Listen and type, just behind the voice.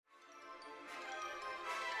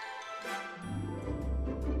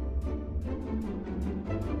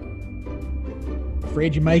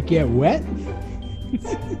Afraid you might get wet?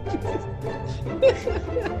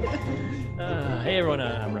 Hey everyone,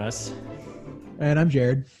 I'm Russ, And I'm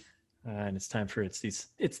Jared. and it's time for it's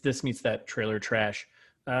this meets that trailer trash,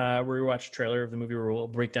 where we watch a trailer of the movie where we'll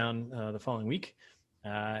break down the following week,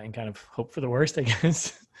 and kind of hope for the worst, I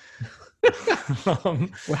guess. Well,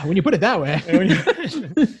 when you put it that way.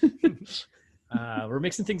 We're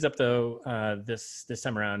mixing things up though this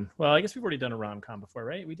time around. Well, I guess we've already done a rom-com before,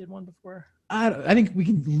 right? We did one before. I think we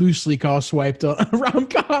can loosely call Swiped a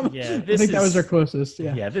rom-com. Yeah, I think that was our closest.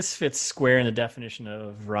 Yeah. This fits square in the definition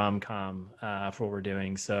of rom-com for what we're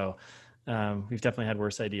doing. So we've definitely had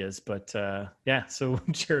worse ideas, but yeah. So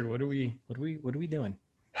Jared, what are we doing?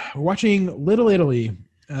 We're watching Little Italy,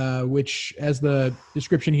 which, as the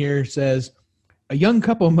description here says, a young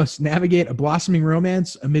couple must navigate a blossoming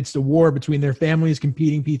romance amidst a war between their families'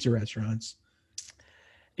 competing pizza restaurants.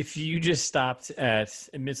 If you just stopped at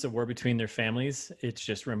amidst a war between their families, it's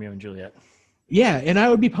just Romeo and Juliet. Yeah, and I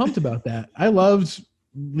would be pumped about that. I loved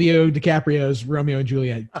Leo DiCaprio's Romeo and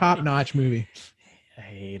Juliet. Top-notch movie. I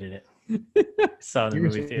hated it. Saw it in the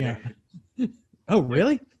movie theater. Yeah. Oh,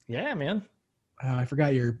 really? Yeah, man. I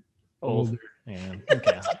forgot you're older. Yeah.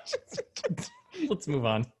 Okay. Let's move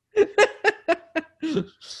on.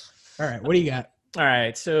 All right, what do you got? All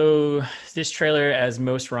right, so this trailer, as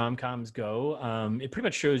most rom-coms go, it pretty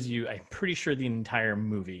much shows you, I'm pretty sure, the entire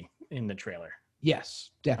movie in the trailer.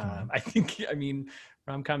 Yes, definitely. I mean,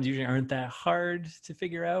 rom-coms usually aren't that hard to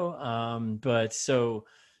figure out, but so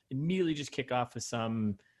immediately just kick off with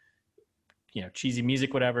some, cheesy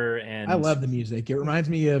music, whatever. And I love the music. It reminds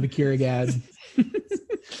me of Akira Gad.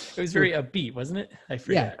 It was very upbeat, wasn't it? I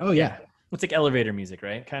forget. Yeah. Oh, yeah. It's like elevator music,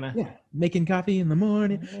 right? Kind of. Yeah. Making coffee in the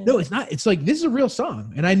morning. No, it's not. It's like, this is a real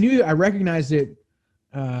song. And I recognized it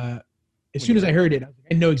as soon as I heard it.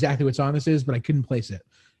 I know exactly what song this is, but I couldn't place it.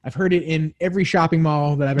 I've heard it in every shopping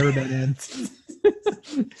mall that I've ever been in.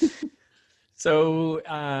 So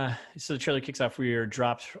the trailer kicks off. We are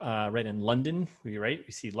dropped right in London. We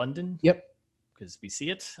see London. Yep. Because we see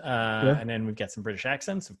it. And then we've got some British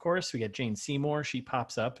accents, of course. We got Jane Seymour. She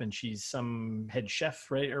pops up and she's some head chef,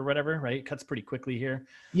 right? Or whatever, right? Cuts pretty quickly here.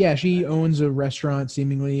 Yeah, she owns a restaurant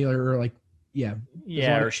seemingly, or like, yeah.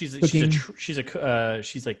 Yeah, or she's like,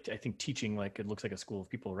 I think teaching, like, it looks like a school of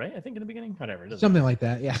people, right? I think in the beginning, whatever. Something like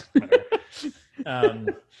that, yeah.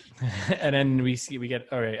 And then we get,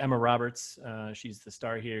 all right, Emma Roberts. She's the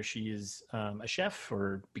star here. She is a chef,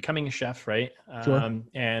 or becoming a chef, right? Sure.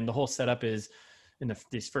 And the whole setup is, in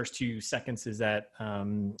these first 2 seconds, is that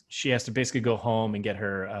she has to basically go home and get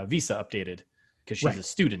her visa updated because she's a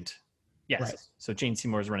student. Yes. Right. So Jane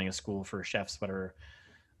Seymour is running a school for chefs, whatever,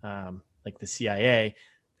 like the CIA,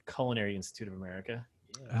 Culinary Institute of America.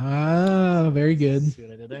 Yeah. Very good. See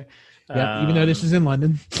what I did there? Yeah, even though this is in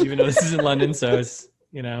London. So it's,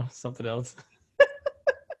 something else.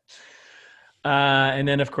 And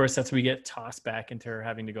then, of course, that's when we get tossed back into her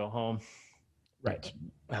having to go home. Right.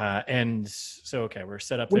 And so, okay, we're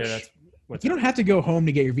set up there. You don't have to go home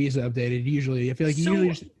to get your visa updated. Usually, I feel like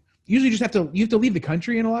you usually just have to leave the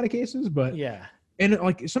country in a lot of cases. But yeah, and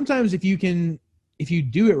like sometimes if you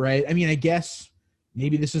do it right, I mean, I guess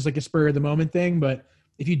maybe this is like a spur of the moment thing, but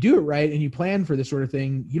if you do it right and you plan for this sort of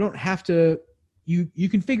thing, you don't have to. You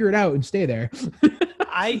can figure it out and stay there.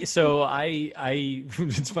 it's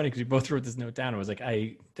funny because we both wrote this note down. It was like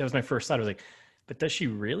that was my first thought. I was like, but does she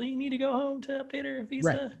really need to go home to update her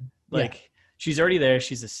visa? Right. She's already there.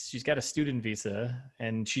 She's got a student visa,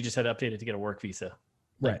 and she just had to update it to get a work visa.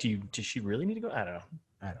 Like, right. Does she really need to go? I don't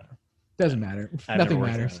know. Doesn't matter. Nothing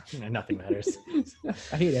matters. Nothing matters.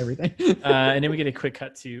 I hate everything. And then we get a quick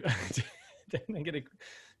cut to. We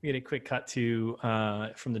get a quick cut to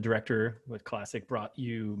from the director with classic brought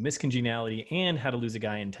you Miss Congeniality and How to Lose a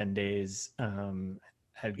Guy in 10 Days.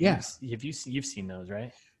 You've seen those,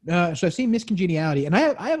 right? So I've seen Miss Congeniality, and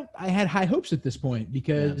I had high hopes at this point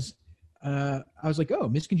because I was like, oh,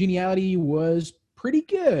 Miss Congeniality was pretty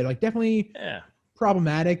good. Like, definitely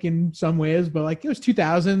problematic in some ways, but like, it was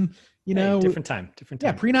 2000, different time.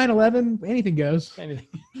 Yeah, pre 9/11, anything goes. Anything.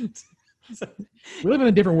 We live in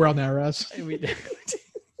a different world now, Russ.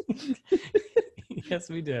 Yes,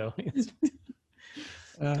 we do.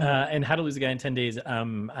 And How to Lose a Guy in 10 Days.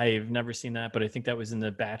 I've never seen that, but I think that was in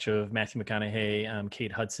the batch of Matthew McConaughey,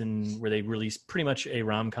 Kate Hudson, where they released pretty much a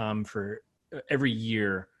rom-com for every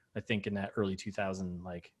year, I think, in that early 2000,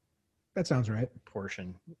 that sounds right.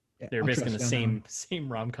 Portion. Yeah, they're basically the same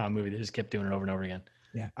rom-com movie. They just kept doing it over and over again.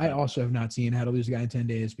 Yeah. I also have not seen How to Lose a Guy in 10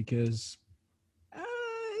 Days because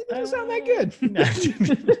it doesn't sound that good.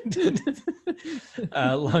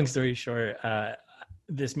 Long story short,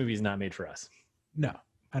 this movie is not made for us. No,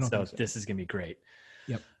 I don't think so. This is gonna be great.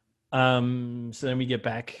 Yep. So then we get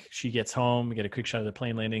back. She gets home. We get a quick shot of the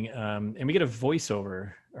plane landing. And we get a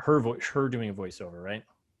voiceover. Her doing a voiceover, right?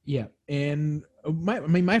 Yeah. And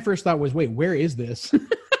my first thought was, wait, where is this?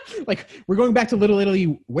 Like, we're going back to Little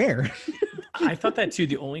Italy. Where? I thought that too.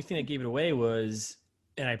 The only thing that gave it away was,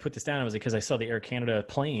 and I put this down, I was like, because I saw the Air Canada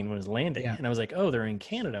plane when it was landing, and I was like, oh, they're in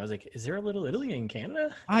Canada. I was like, is there a Little Italy in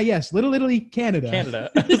Canada? Ah, yes, Little Italy, Canada.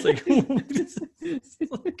 Canada. I was like,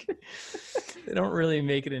 like, they don't really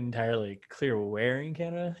make it entirely clear where in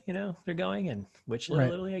Canada, they're going and which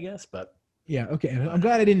Little Italy, I guess. But yeah, okay. I'm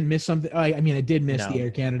glad I didn't miss something. I mean, I did miss the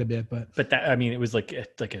Air Canada bit, but that, I mean, it was like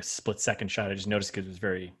a split second shot. I just noticed because it was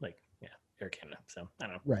very Air Canada. So I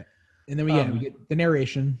don't know. Right. And then we get the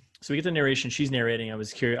narration. So we get the narration. She's narrating.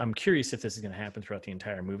 I'm curious if this is going to happen throughout the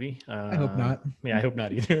entire movie. I hope not. Yeah, I hope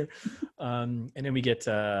not either. And then we get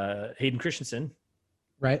Hayden Christensen.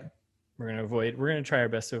 Right. We're going to try our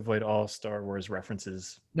best to avoid all Star Wars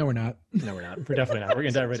references. No, we're not. No, we're not. We're definitely not. We're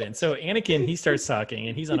going to dive right in. So Anakin, he starts talking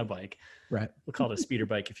and he's on a bike. Right. We'll call it a speeder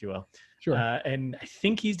bike, if you will. Sure. And I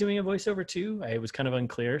think he's doing a voiceover too. I was kind of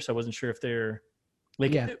unclear. So I wasn't sure if they're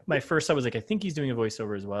my first thought was like, I think he's doing a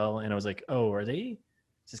voiceover as well. And I was like, oh, are they?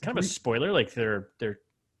 Is this kind of a spoiler? Like they're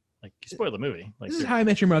like, you spoil the movie. Like, this is How I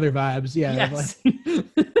Met Your Mother vibes. Yeah. Yes.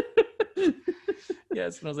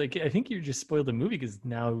 Yes. And I was like, I think you just spoiled the movie because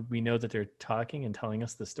now we know that they're talking and telling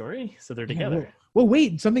us the story. So they're together. Well,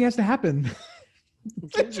 wait, something has to happen.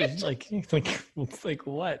 like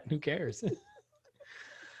what? Who cares?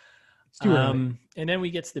 And then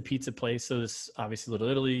we get to the pizza place. So this obviously Little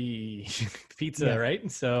Italy pizza,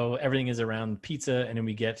 right? So everything is around pizza. And then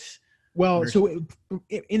we get, so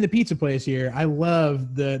in the pizza place here, I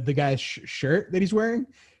love the guy's shirt that he's wearing.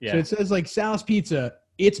 Yeah. So it says like Sal's Pizza,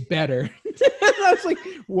 it's better. I was like,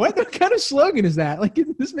 what kind of slogan is that? Like,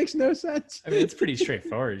 this makes no sense. I mean, it's pretty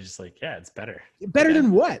straightforward. Just like, yeah, it's better. Better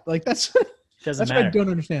than what? Like, that's matter. What I don't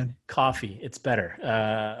understand. Coffee, it's better.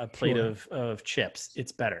 A plate of chips,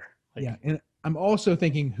 it's better. Like, yeah, and I'm also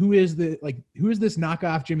thinking, who is this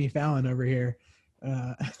knockoff Jimmy Fallon over here?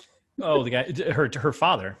 The guy, her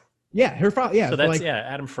father. Yeah, her father. Yeah, so that's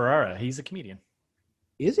Adam Ferrara. He's a comedian.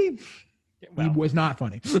 Is he? Well, he was not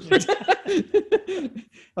funny.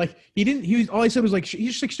 Like all he said was like he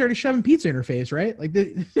just like started shoving pizza in her face, right? Like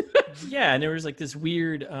yeah, and there was like this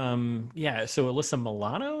weird so Alyssa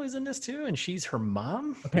Milano is in this too, and she's her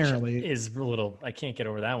mom. Apparently is a little, I can't get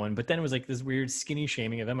over that one. But then it was like this weird skinny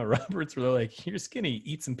shaming of Emma Roberts where they're like, you're skinny,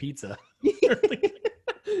 eat some pizza.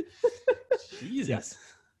 Jesus.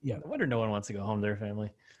 Yeah. No wonder no one wants to go home to their family.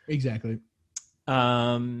 Exactly.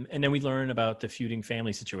 And then we learn about the feuding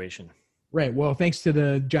family situation. Right. Well, thanks to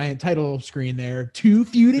the giant title screen there, two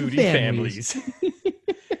feuding families.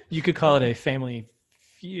 You could call it a family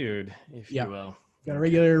feud, if you will. Got a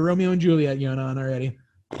regular Romeo and Juliet going on already.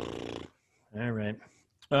 All right.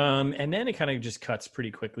 And then it kind of just cuts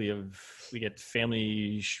pretty quickly we get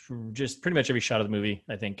family, just pretty much every shot of the movie,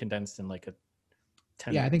 I think, condensed in like a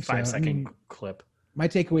 5-second clip. My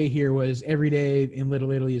takeaway here was every day in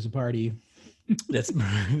Little Italy is a party.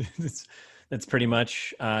 That's pretty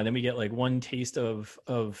much. Then we get like one taste of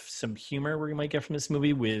some humor we might get from this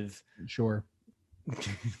movie with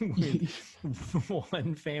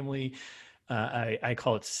one family. I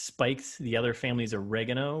call it spiked. The other family's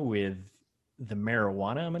oregano with the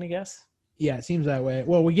marijuana. I'm gonna guess. Yeah, it seems that way.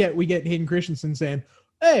 Well, we get Hayden Christensen saying,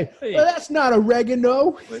 "Hey, well, that's not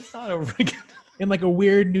oregano. It's not oregano." In like a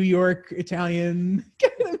weird New York Italian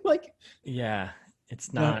kind of like. Yeah,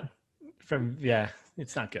 it's not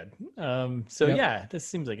it's not good. This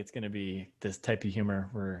seems like it's going to be this type of humor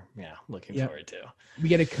we're looking forward to. We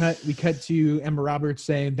get a cut. We cut to Emma Roberts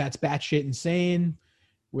saying that's batshit insane,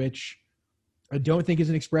 which I don't think is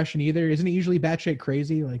an expression either. Isn't it usually batshit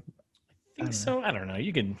crazy? Like, I think so. I don't know.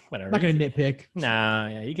 You can whatever. I'm not going to nitpick. Nah,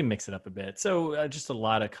 yeah, you can mix it up a bit. So just a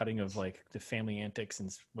lot of cutting of like the family antics and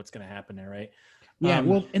what's going to happen there, right? Yeah.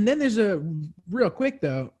 Well, and then there's a real quick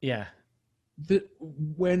though. Yeah.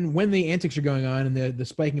 When the antics are going on and the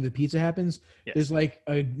spiking of the pizza happens, there's like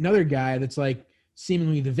another guy that's like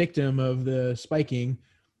seemingly the victim of the spiking,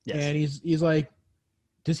 and he's like,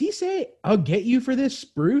 does he say, "I'll get you for this,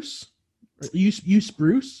 Spruce"? Or, you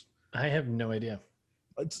Spruce? I have no idea.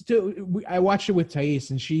 I watched it with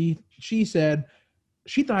Thais, and she said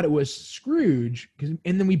she thought it was Scrooge, and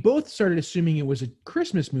then we both started assuming it was a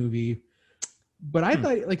Christmas movie, but I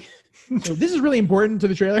thought like, so this is really important to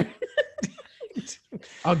the trailer.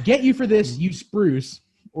 I'll get you for this, you Spruce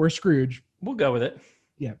or Scrooge. We'll go with it.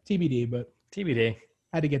 Yeah, TBD, but TBD.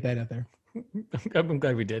 Had to get that out there. I'm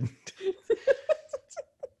glad we did.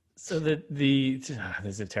 So this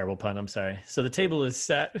is a terrible pun. I'm sorry. So the table is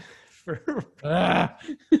set for, Ah.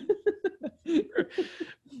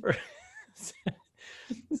 for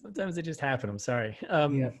sometimes they just happen. I'm sorry.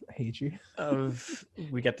 Yeah, I hate you.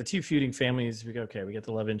 We got the two feuding families. We get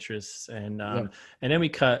the love interests, and Yep. and then we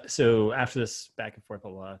cut. So after this back and forth a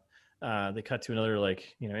lot, they cut to another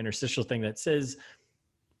interstitial thing that says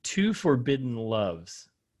two forbidden loves.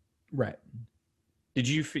 Right. Do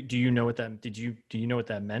you know what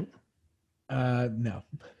that meant? No.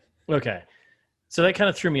 Okay. So that kind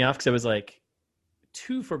of threw me off because I was like,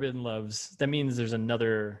 two forbidden loves. That means there's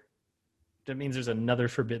another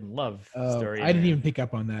forbidden love story. I didn't even pick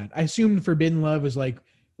up on that. I assumed forbidden love was like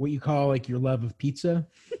what you call like your love of pizza.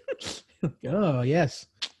 Oh, yes.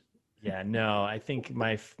 Yeah, no, I think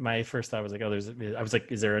my first thought was like,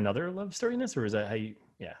 is there another love story in this, or is that how you?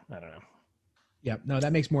 Yeah, I don't know. Yeah, no,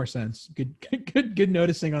 that makes more sense. Good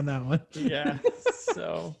noticing on that one. Yeah.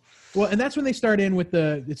 So. Well, and that's when they start in with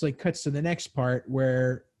it's like cuts to the next part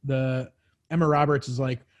where the Emma Roberts is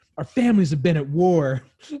like, our families have been at war.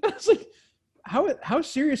 I was like, how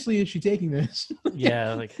seriously is she taking this?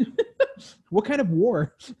 Yeah, like what kind of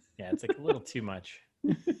war? Yeah, it's like a little too much.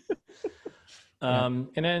 And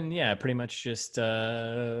then pretty much just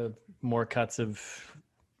more cuts of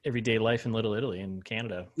everyday life in Little Italy in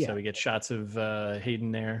Canada. Yeah. So we get shots of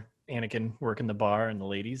Hayden there, Anakin working the bar, and the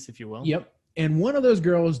ladies, if you will. Yep. And one of those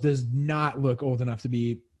girls does not look old enough to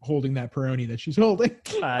be holding that Peroni that she's holding.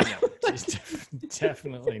 No, she's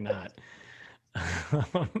definitely not.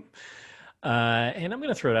 And I'm going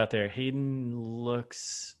to throw it out there. Hayden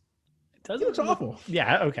looks... He looks awful.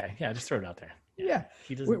 Yeah, okay. Yeah, just throw it out there. Yeah.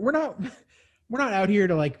 He doesn't... We're not out here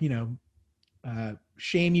to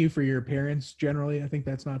shame you for your appearance generally. I think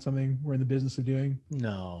that's not something we're in the business of doing.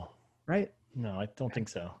 No. Right? No, I don't think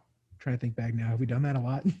so. I'm trying to think back now. Have we done that a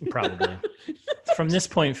lot? Probably. From this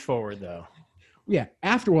point forward, though. Yeah.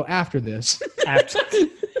 After this.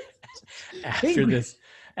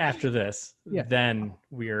 After this, yeah. Then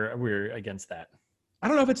we're against that. I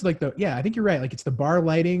don't know if it's like I think you're right. Like it's the bar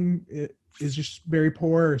lighting is just very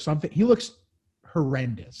poor or something. He looks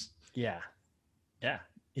horrendous. Yeah.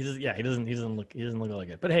 He doesn't look like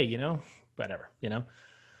it. But hey, whatever,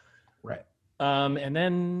 Right. And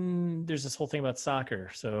then there's this whole thing about soccer.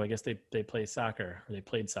 So I guess they play soccer, or they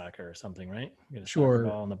played soccer or something, right? You get a soccer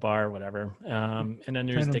ball in the bar, whatever. And then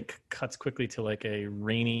it cuts quickly to like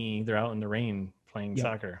they're out in the rain playing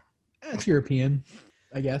soccer. That's European,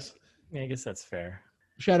 I guess. Yeah, I guess that's fair.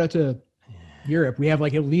 Shout out to Europe. We have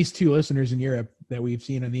like at least 2 listeners in Europe that we've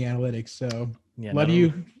seen in the analytics. So love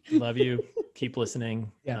you. Keep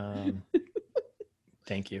listening. Yeah.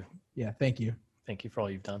 Thank you. Yeah. Thank you. Thank you for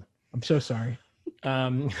all you've done. I'm so sorry.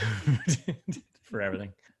 For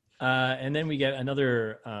everything. And then we get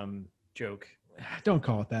another joke. Don't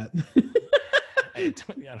call it that.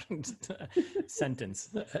 Sentence.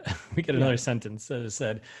 We get another sentence that is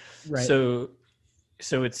said. Right. So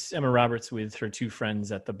it's Emma Roberts with her 2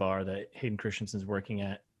 friends at the bar that Hayden Christensen's working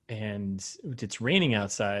at, and it's raining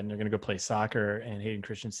outside, and they're going to go play soccer. And Hayden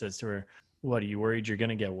Christensen says to her, "What, are you worried you're going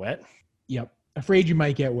to get wet?" Yep. Afraid you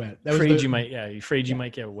might get wet. You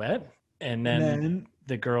might get wet. And then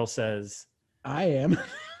the girl says, "I am."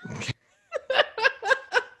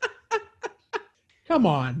 Come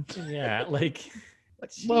on. Yeah, like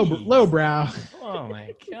lowbrow. Oh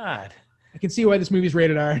my God. I can see why this movie's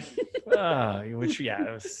rated R. How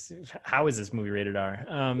is this movie rated R?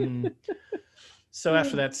 So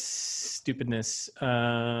after that stupidness,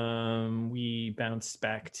 we bounced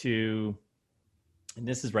back to, and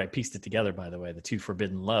this is where I pieced it together, by the way, the 2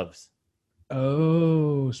 forbidden loves.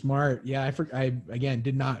 Oh, smart. Yeah, I again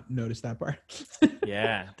did not notice that part.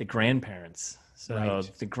 Yeah, the grandparents. So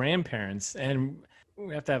right. The grandparents, and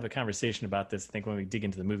we have to have a conversation about this, I think, when we dig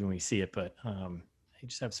into the movie and we see it, but I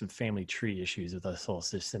just have some family tree issues with this whole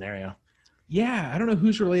scenario. Yeah, I don't know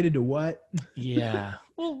who's related to what. Yeah,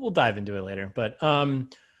 we'll dive into it later. But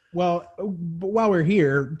while we're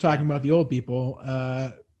here talking about the old people,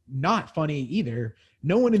 not funny either.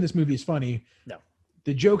 No one in this movie is funny. No,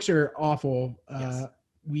 the jokes are awful. Yes.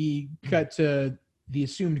 We cut to the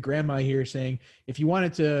assumed grandma here saying, "If you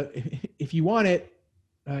want it,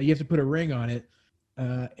 you have to put a ring on it."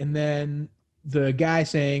 And then the guy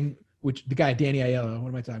saying, Danny Aiello, what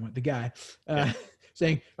am I talking about? The guy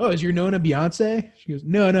saying, "Oh, is your Nona Beyonce?" She goes,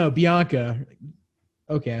 No, Bianca.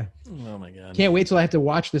 Okay. Oh my God. Can't wait till I have to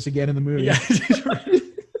watch this again in the movie. Yeah.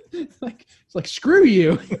 It's like, screw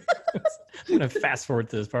you. I'm going to fast forward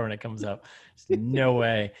to this part when it comes up. There's no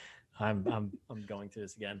way. I'm going to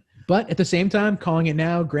this again. But at the same time, calling it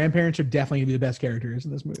now, grandparents are definitely gonna be the best characters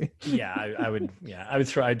in this movie. Yeah,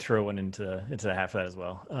 I'd throw one into the half of that as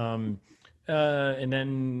well. And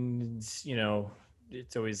then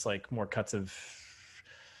it's always like more cuts of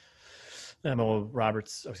Emma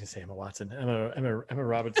Roberts. I was gonna say Emma Watson. Emma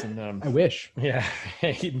Robertson. I wish. Yeah,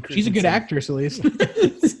 she's a good actress, at least.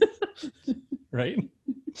 Right.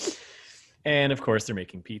 And of course, they're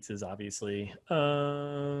making pizzas, obviously.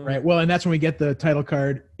 Right. Well, and that's when we get the title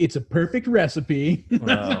card. It's a perfect recipe. Oh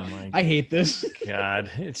my! I hate this. God,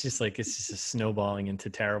 it's just a snowballing into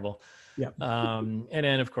terrible. Yeah. And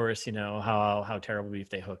then of course, how terrible if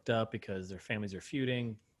they hooked up because their families are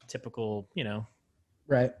feuding. Typical,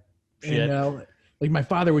 Right. Shit. And like my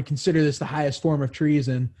father would consider this the highest form of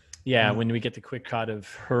treason. Yeah. When we get the quick cut of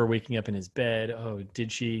her waking up in his bed. Oh,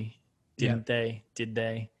 did she? Didn't they? Did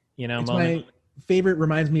they? It's my favorite.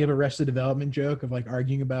 Reminds me of Arrested Development joke of like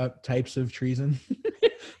arguing about types of treason.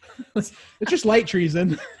 It's just light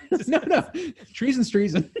treason. No, treason's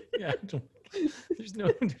treason. Yeah, there's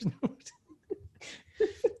no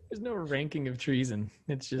ranking of treason.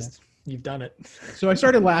 It's just you've done it. So I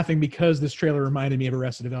started laughing because this trailer reminded me of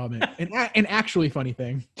Arrested Development, an actually funny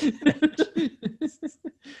thing.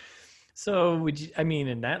 So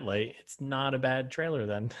in that light, it's not a bad trailer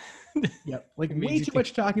then. Yep. Like way too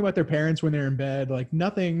much talking about their parents when they're in bed. Like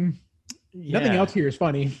nothing else here is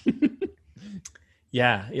funny.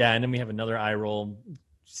 Yeah. And then we have another eye roll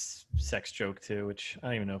sex joke too, which I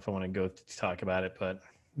don't even know if I want to go to talk about it, but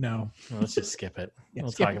no. Let's just skip it.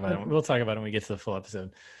 We'll talk about it. We'll talk about it when we get to the full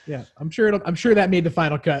episode. Yeah. I'm sure that made the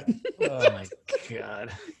final cut. Oh my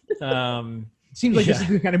God. Seems like this is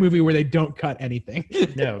the kind of movie where they don't cut anything.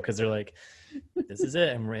 No, because they're like, this is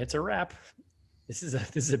it, and it's a wrap. This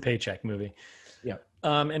is a paycheck movie. Yeah.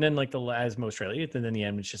 And then like as most trailer, and then in the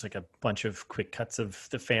end, it's just like a bunch of quick cuts of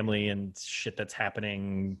the family and shit that's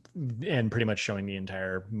happening, and pretty much showing the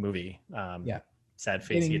entire movie. Sad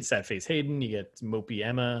face. You get sad face Hayden. You get mopey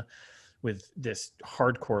Emma, with this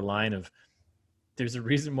hardcore line of, "There's a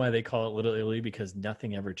reason why they call it Little Italy because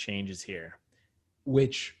nothing ever changes here."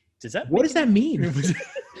 Which. What does that mean?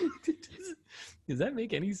 Does that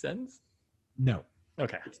make any sense? No.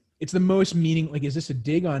 Okay. It's the most meaning. Like, is this a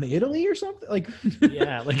dig on Italy or something? Like,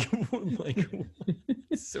 yeah, like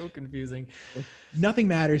it's so confusing. Nothing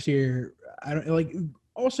matters here. I don't like.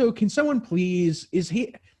 Also, can someone please? Is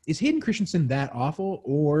Hayden Christensen that awful,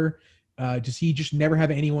 or does he just never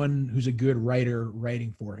have anyone who's a good writer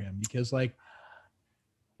writing for him? Because like.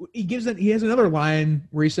 He has another line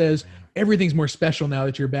where he says, "Everything's more special now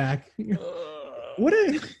that you're back." What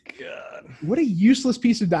a useless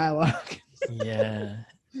piece of dialogue. We'll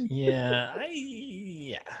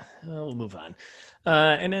move on.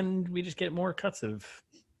 And then we just get more cuts of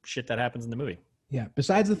shit that happens in the movie. Yeah.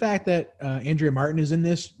 Besides the fact that Andrea Martin is in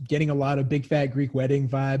this, getting a lot of Big Fat Greek Wedding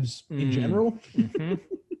vibes in general. Mm-hmm.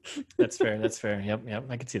 That's fair. Yep.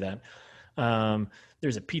 I can see that.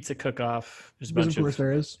 There's a pizza cook-off. There's a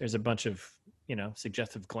bunch of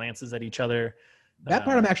suggestive glances at each other. That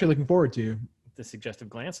part I'm actually looking forward to. The suggestive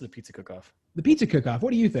glance or the pizza cook-off? The pizza cook-off.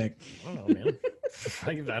 What do you think? I don't know, man.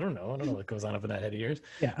 I don't know what goes on up in that head of yours.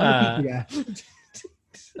 Yeah, I'm a pizza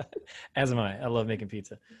guy. As am I. I love making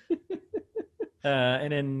pizza.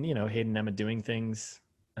 And then Hayden and Emma doing things,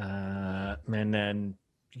 and then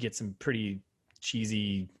you get some pretty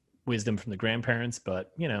cheesy wisdom from the grandparents,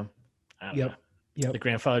 but I don't know. Yep. The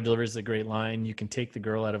grandfather delivers a great line. You can take the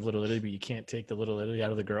girl out of Little Italy, but you can't take the Little Italy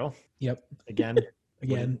out of the girl. Yep. Again,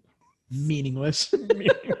 meaningless.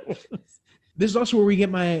 This is also where we get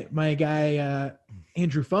my guy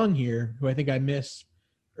Andrew Fung here, who I think I missed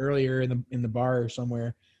earlier in the bar or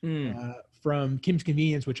somewhere, from Kim's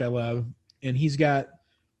Convenience, which I love, and he's got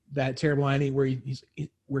that terrible line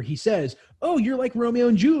where he says, "Oh, you're like Romeo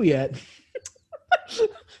and Juliet."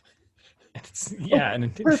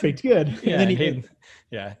 And perfect, good. Yeah, and then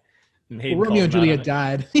Hayden Romeo and Juliet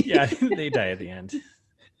died. Yeah, they die at the end.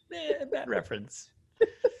 Bad reference.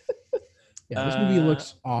 Yeah, this movie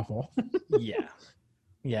looks awful.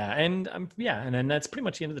 And then that's pretty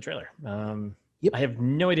much the end of the trailer. Yep. I have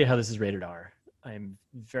no idea how this is rated R. I'm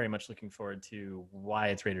very much looking forward to why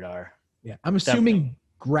it's rated R. Yeah, I'm assuming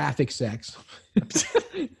graphic sex,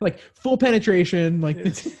 like full penetration, like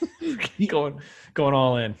going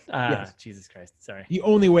all in. Yes. Jesus Christ! Sorry. The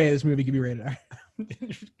only way this movie could be rated R,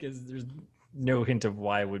 because there's no hint of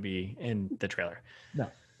why it would be in the trailer.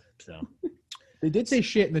 No. So they did say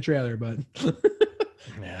shit in the trailer, but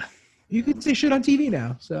yeah, you can say shit on TV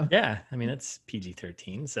now. So yeah, I mean it's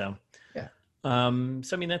PG-13. So yeah.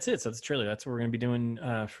 So I mean that's it. So that's the trailer. That's what we're gonna be doing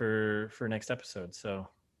for next episode. So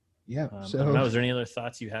Yeah. I don't So know, is there any other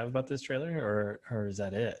thoughts you have about this trailer, or is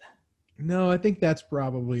that it? no, I think that's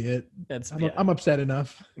probably it. That's I'm upset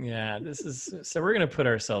enough. Yeah, this is so we're gonna put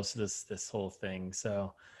ourselves to this whole thing.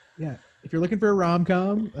 So Yeah. If you're looking for a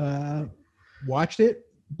rom-com, watched it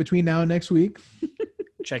between now and next week.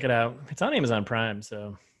 check it out. It's on Amazon Prime,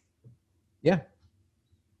 so Yeah.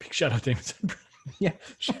 big shout out to Amazon Prime. Yeah.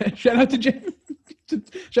 Shout out to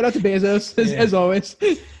shout out to Bezos as always.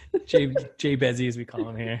 Jay Bezzy, as we call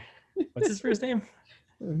him here. What's his first name?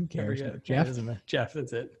 Who cares? Jeff. Jeff. Jeff.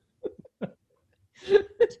 That's it.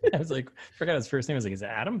 I was like, forgot his first name. I was like, is it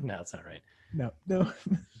Adam? No, it's not right. No.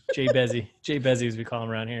 Jay Bezzy, as we call him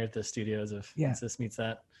around here at the studios of This Meets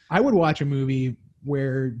That. I would watch a movie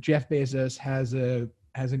where Jeff Bezos has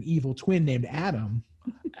an evil twin named Adam.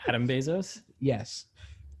 Adam Bezos? Yes.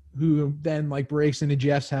 Who then like breaks into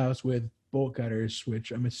Jeff's house with bolt cutters,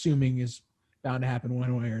 which I'm assuming is bound to happen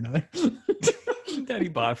one way or another. That he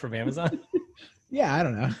bought from Amazon? Yeah, I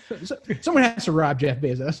don't know. Someone has to rob Jeff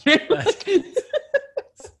Bezos.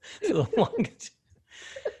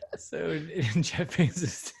 So Jeff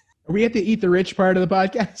Bezos. Are we at the Eat the Rich part of the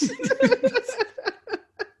podcast?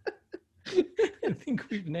 I think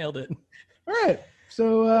we've nailed it. All right.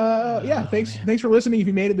 So thanks for listening if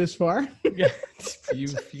you made it this far. Yeah,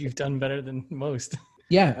 you've done better than most.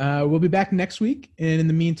 Yeah, we'll be back next week. And in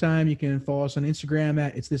the meantime, you can follow us on Instagram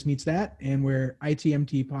at It's This Meets That, and we're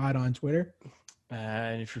ITMT Pod on Twitter.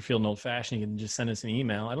 And if you're feeling old fashioned, you can just send us an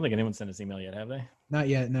email. I don't think anyone's sent us an email yet, have they? Not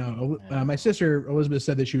yet, no. My sister Elizabeth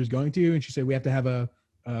said that she was going to, and she said we have to have a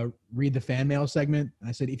read the fan mail segment. And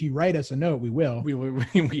I said, if you write us a note, we will.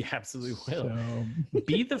 We absolutely will. So,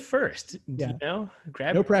 be the first. Yeah. You know,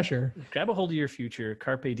 no pressure. Grab a hold of your future,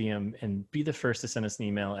 carpe diem, and be the first to send us an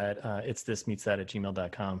email at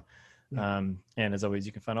itsthismeetsthat@gmail.com. Yeah. And as always,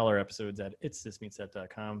 you can find all our episodes at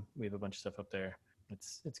itsthismeetsthat.com. We have a bunch of stuff up there.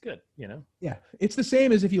 It's good, you know? Yeah. It's the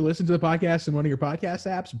same as if you listen to the podcast in one of your podcast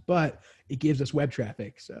apps, but it gives us web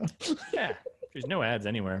traffic. So yeah, there's no ads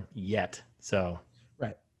anywhere yet. So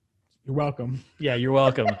right. You're welcome. Yeah, you're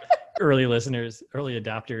welcome. Early listeners, early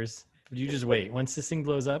adopters. You just wait. Once this thing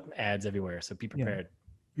blows up, ads everywhere. So be prepared. Yeah.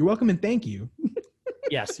 You're welcome and thank you.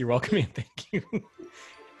 Yes, you're welcome and thank you.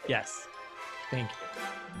 Yes. Thank you.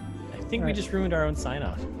 I think we just ruined our own sign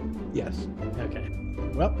off. Yes. Okay.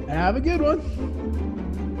 Well, have a good one.